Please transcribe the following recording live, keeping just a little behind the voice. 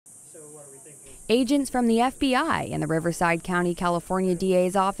Agents from the FBI and the Riverside County, California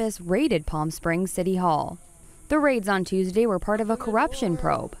DA's office raided Palm Springs City Hall. The raids on Tuesday were part of a corruption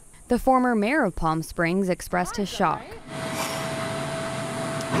probe. The former mayor of Palm Springs expressed his shock.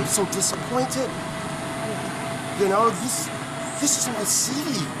 I'm so disappointed. You know, this is my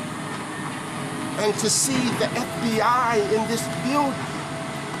city. And to see the FBI in this building,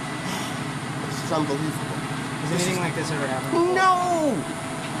 this is unbelievable. Has anything like this ever happened? No!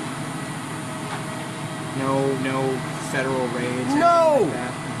 No federal raids? No! Like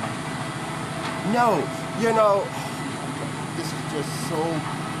that? No, you know, this is just so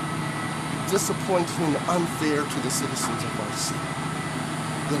disappointing and unfair to the citizens of our city.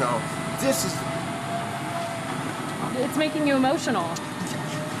 You know, this is... It's making you emotional.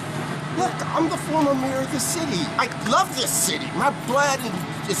 Look, I'm the former mayor of the city. I love this city. My blood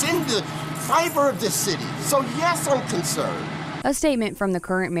is in the fiber of this city. So yes, I'm concerned. A statement from the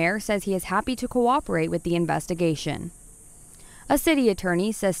current mayor says he is happy to cooperate with the investigation. A city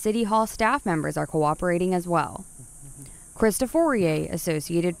attorney says City Hall staff members are cooperating as well. Krista Fourier,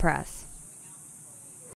 Associated Press.